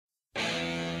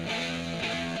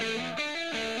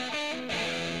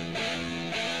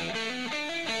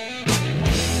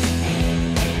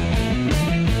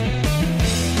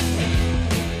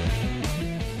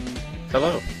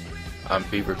I'm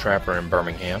Beaver Trapper in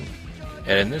Birmingham,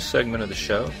 and in this segment of the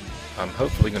show, I'm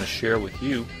hopefully going to share with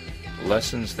you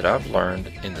lessons that I've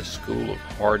learned in the School of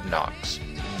Hard Knocks.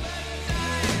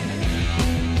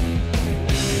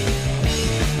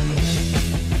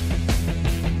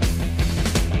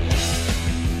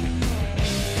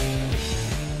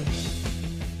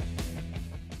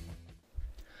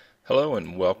 Hello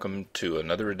and welcome to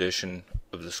another edition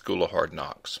of the School of Hard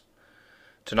Knocks.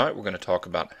 Tonight we're going to talk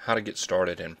about how to get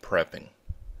started in prepping.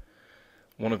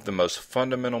 One of the most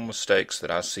fundamental mistakes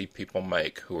that I see people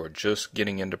make who are just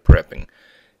getting into prepping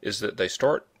is that they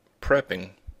start prepping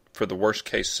for the worst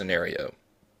case scenario.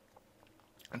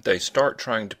 They start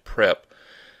trying to prep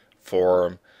for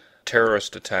a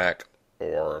terrorist attack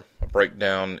or a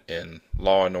breakdown in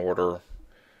law and order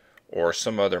or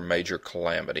some other major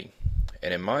calamity.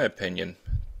 And in my opinion,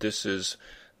 this is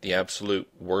the absolute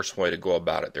worst way to go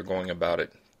about it. They're going about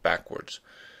it backwards.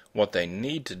 What they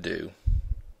need to do,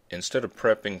 instead of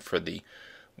prepping for the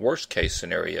worst case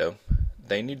scenario,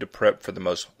 they need to prep for the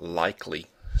most likely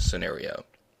scenario.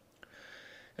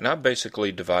 And I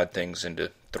basically divide things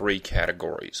into three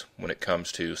categories when it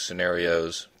comes to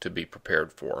scenarios to be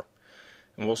prepared for.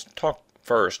 And we'll talk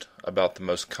first about the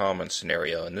most common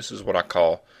scenario, and this is what I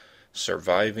call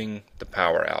surviving the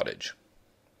power outage.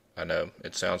 I know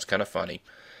it sounds kind of funny,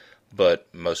 but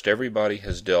most everybody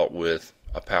has dealt with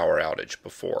a power outage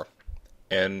before,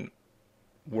 and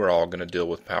we're all going to deal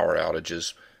with power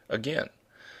outages again.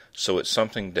 So it's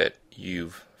something that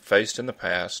you've faced in the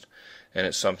past, and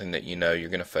it's something that you know you're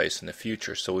going to face in the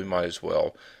future, so we might as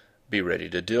well be ready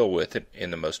to deal with it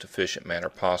in the most efficient manner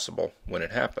possible when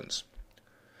it happens.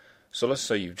 So let's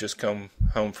say you've just come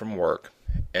home from work,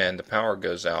 and the power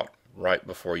goes out right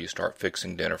before you start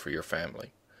fixing dinner for your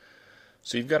family.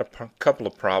 So you've got a couple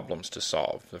of problems to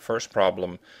solve. The first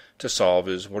problem to solve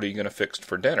is, what are you going to fix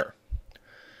for dinner?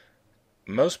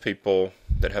 Most people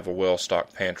that have a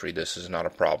well-stocked pantry, this is not a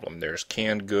problem. There's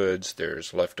canned goods,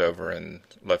 there's leftovers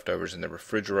in the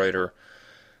refrigerator,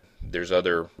 there's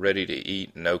other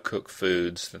ready-to-eat, no-cook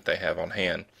foods that they have on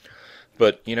hand.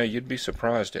 But, you'd be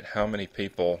surprised at how many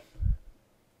people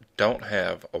don't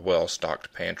have a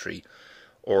well-stocked pantry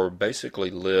or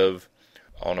basically live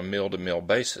on a meal-to-meal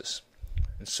basis.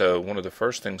 And so one of the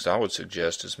first things I would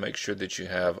suggest is make sure that you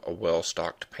have a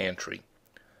well-stocked pantry.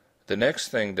 The next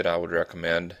thing that I would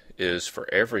recommend is for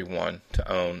everyone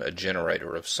to own a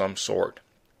generator of some sort.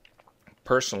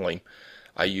 Personally,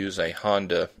 I use a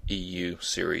Honda EU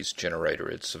series generator.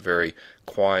 It's a very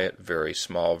quiet, very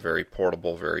small, very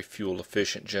portable, very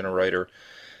fuel-efficient generator,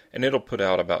 and it'll put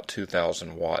out about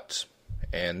 2,000 watts.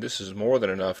 And this is more than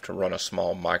enough to run a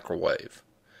small microwave.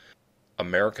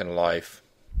 American life,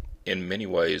 in many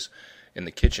ways, in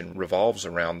the kitchen revolves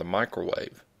around the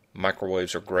microwave.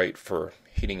 Microwaves are great for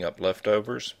heating up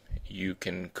leftovers. You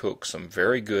can cook some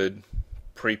very good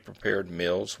pre-prepared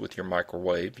meals with your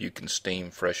microwave. You can steam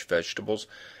fresh vegetables.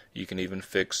 You can even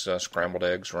fix scrambled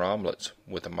eggs or omelets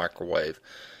with a microwave.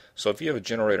 So if you have a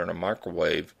generator and a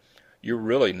microwave, you're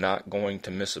really not going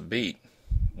to miss a beat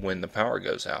when the power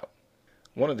goes out.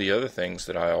 One of the other things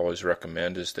that I always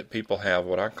recommend is that people have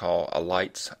what I call a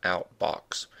lights out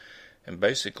box. And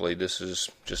basically this is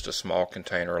just a small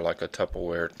container like a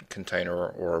Tupperware container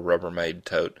or a Rubbermaid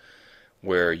tote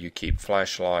where you keep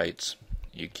flashlights,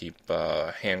 you keep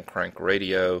a hand crank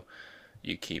radio,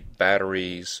 you keep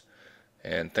batteries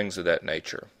and things of that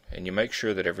nature. And you make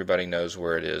sure that everybody knows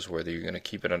where it is, whether you're going to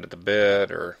keep it under the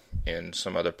bed or in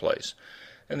some other place.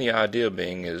 And the idea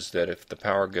being is that if the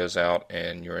power goes out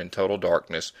and you're in total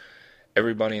darkness,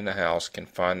 everybody in the house can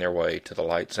find their way to the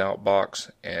lights out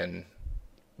box and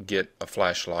get a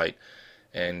flashlight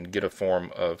and get a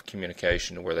form of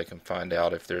communication where they can find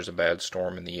out if there's a bad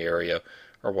storm in the area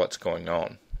or what's going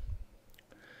on.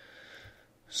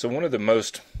 So one of the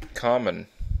most common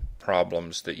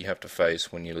problems that you have to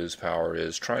face when you lose power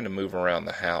is trying to move around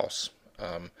the house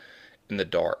in the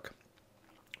dark.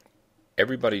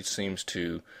 Everybody seems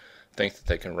to think that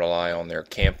they can rely on their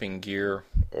camping gear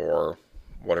or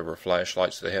whatever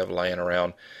flashlights they have laying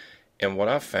around. And what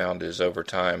I've found is over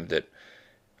time that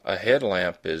a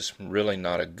headlamp is really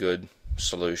not a good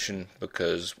solution,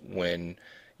 because when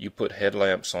you put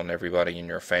headlamps on everybody in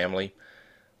your family,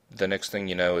 the next thing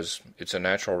you know is it's a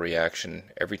natural reaction.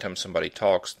 Every time somebody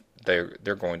talks, they're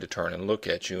going to turn and look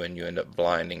at you, and you end up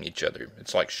blinding each other.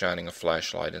 It's like shining a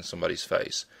flashlight in somebody's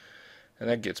face. And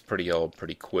that gets pretty old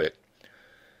pretty quick.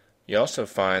 You also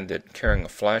find that carrying a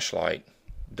flashlight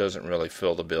doesn't really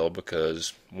fill the bill,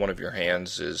 because one of your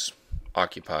hands is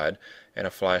occupied, and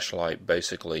a flashlight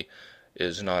basically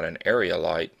is not an area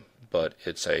light, but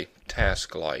it's a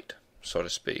task light, so to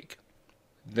speak.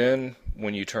 Then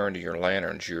when you turn to your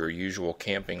lanterns, your usual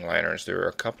camping lanterns, there are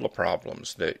a couple of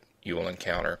problems that you will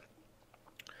encounter.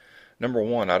 Number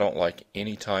one, I don't like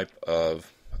any type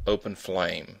of open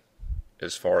flame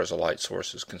as far as a light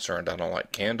source is concerned. I don't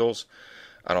like candles.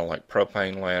 I don't like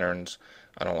propane lanterns.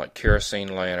 I don't like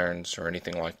kerosene lanterns or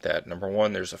anything like that. Number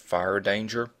one, there's a fire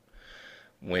danger.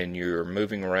 When you're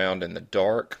moving around in the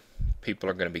dark, people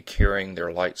are going to be carrying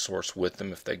their light source with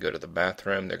them. If they go to the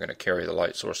bathroom, they're going to carry the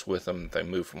light source with them. If they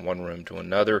move from one room to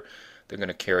another, they're going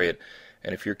to carry it.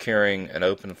 And if you're carrying an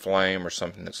open flame or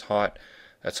something that's hot,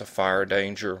 that's a fire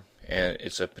danger, and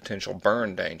it's a potential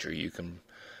burn danger. You can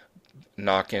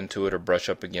knock into it or brush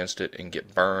up against it and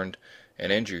get burned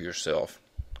and injure yourself.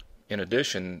 In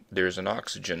addition, there's an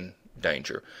oxygen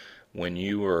danger. When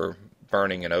you are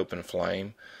burning an open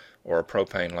flame or a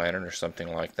propane lantern or something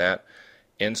like that,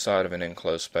 inside of an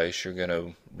enclosed space, you're going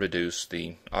to reduce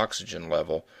the oxygen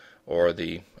level or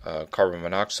the carbon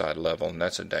monoxide level, and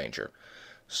that's a danger.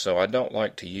 So I don't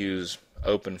like to use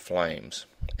open flames,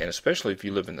 and especially if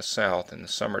you live in the South in the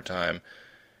summertime,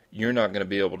 you're not going to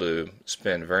be able to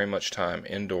spend very much time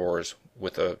indoors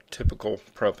with a typical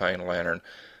propane lantern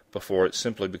before it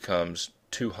simply becomes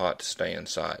too hot to stay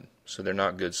inside. So they're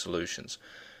not good solutions.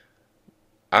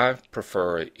 I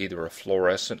prefer either a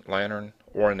fluorescent lantern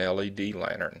or an LED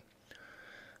lantern.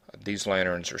 These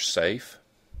lanterns are safe.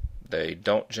 They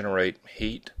don't generate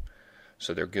heat,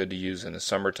 so they're good to use in the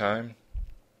summertime.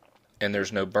 And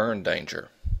there's no burn danger.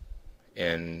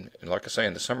 And like I say,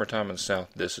 in the summertime in the South,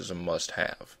 this is a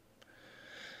must-have.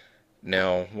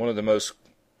 Now, one of the most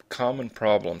common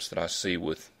problems that I see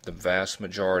with the vast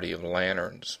majority of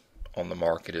lanterns on the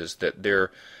market is that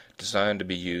they're designed to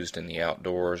be used in the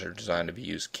outdoors or designed to be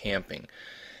used camping,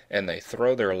 and they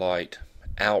throw their light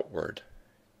outward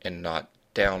and not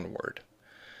downward.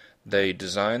 They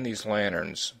design these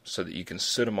lanterns so that you can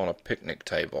sit them on a picnic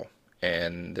table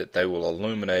and that they will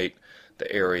illuminate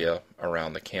the area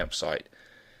around the campsite.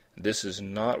 This is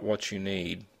not what you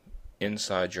need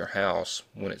inside your house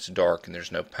when it's dark and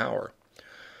there's no power.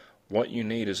 What you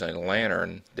need is a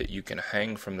lantern that you can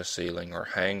hang from the ceiling or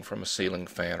hang from a ceiling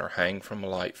fan or hang from a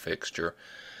light fixture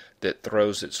that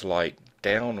throws its light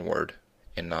downward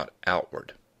and not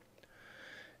outward.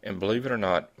 And believe it or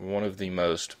not, one of the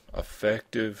most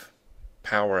effective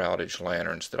power outage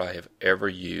lanterns that I have ever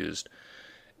used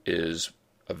is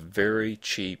a very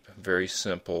cheap, very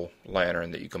simple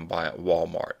lantern that you can buy at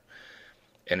Walmart.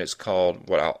 And it's called,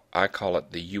 I call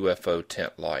it the UFO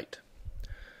tent light.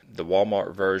 The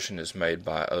Walmart version is made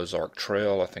by Ozark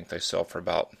Trail. I think they sell for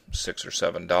about $6 or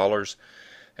 $7.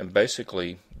 And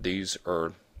basically, these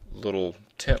are little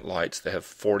tent lights that have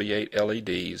 48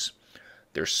 LEDs.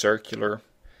 They're circular,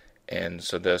 and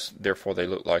so therefore they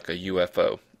look like a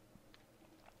UFO.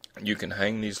 You can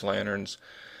hang these lanterns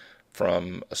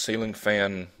from a ceiling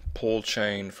fan pull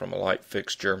chain, from a light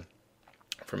fixture,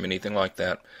 from anything like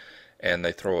that, and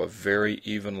they throw a very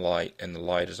even light, and the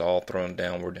light is all thrown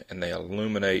downward, and they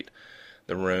illuminate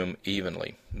the room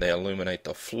evenly. They illuminate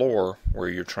the floor where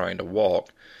you're trying to walk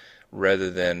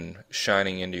rather than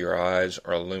shining into your eyes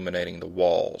or illuminating the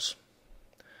walls.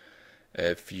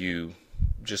 If you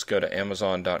just go to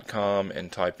Amazon.com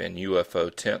and type in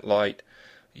UFO tent light,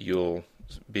 you'll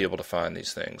be able to find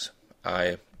these things.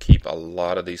 I keep a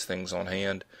lot of these things on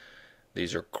hand.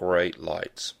 These are great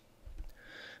lights.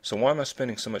 So why am I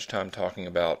spending so much time talking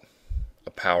about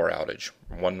a power outage,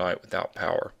 one night without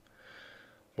power?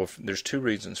 Well, there's two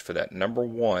reasons for that. Number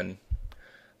one,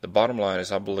 the bottom line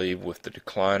is I believe with the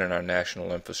decline in our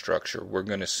national infrastructure, we're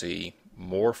going to see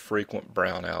more frequent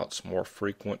brownouts, more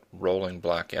frequent rolling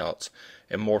blackouts,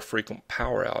 and more frequent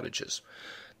power outages.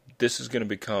 This is going to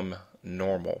become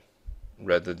normal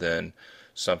rather than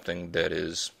something that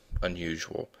is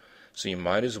unusual. So you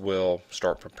might as well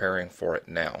start preparing for it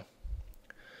now.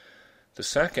 The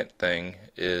second thing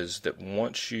is that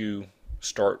once you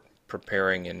start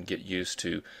preparing and get used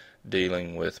to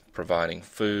dealing with providing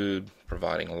food,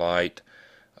 providing light,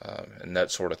 and that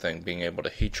sort of thing, being able to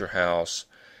heat your house,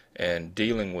 and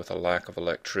dealing with a lack of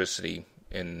electricity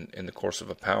in the course of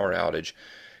a power outage,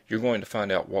 you're going to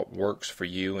find out what works for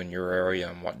you in your area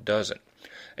and what doesn't.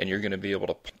 And you're going to be able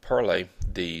to parlay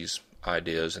these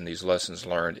ideas and these lessons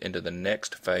learned into the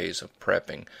next phase of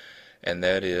prepping, and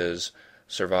that is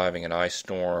surviving an ice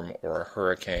storm or a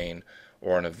hurricane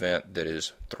or an event that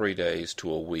is 3 days to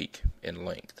a week in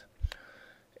length.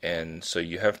 And so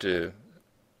you have to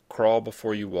crawl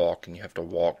before you walk, and you have to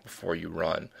walk before you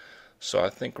run. So I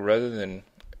think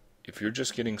if you're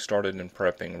just getting started in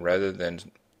prepping, rather than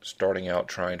starting out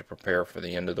trying to prepare for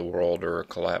the end of the world or a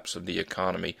collapse of the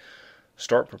economy,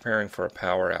 start preparing for a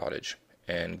power outage.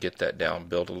 and get that down.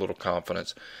 Build a little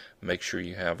confidence. Make sure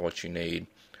you have what you need.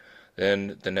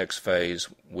 Then the next phase,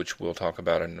 which we'll talk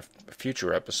about in a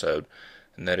future episode,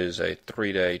 and that is a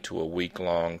 3-day to a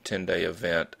week-long, 10-day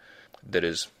event that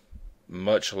is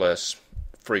much less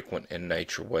frequent in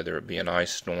nature, whether it be an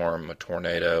ice storm, a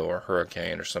tornado, or a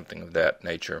hurricane, or something of that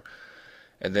nature.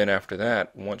 And then after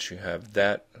that, once you have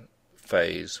that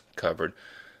phase covered,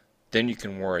 then you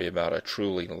can worry about a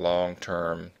truly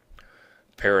long-term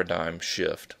paradigm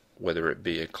shift, whether it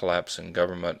be a collapse in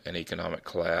government, an economic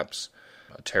collapse,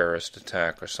 a terrorist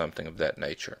attack, or something of that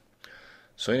nature.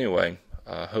 So anyway,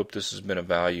 I hope this has been of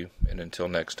value, and until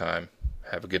next time,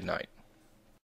 have a good night.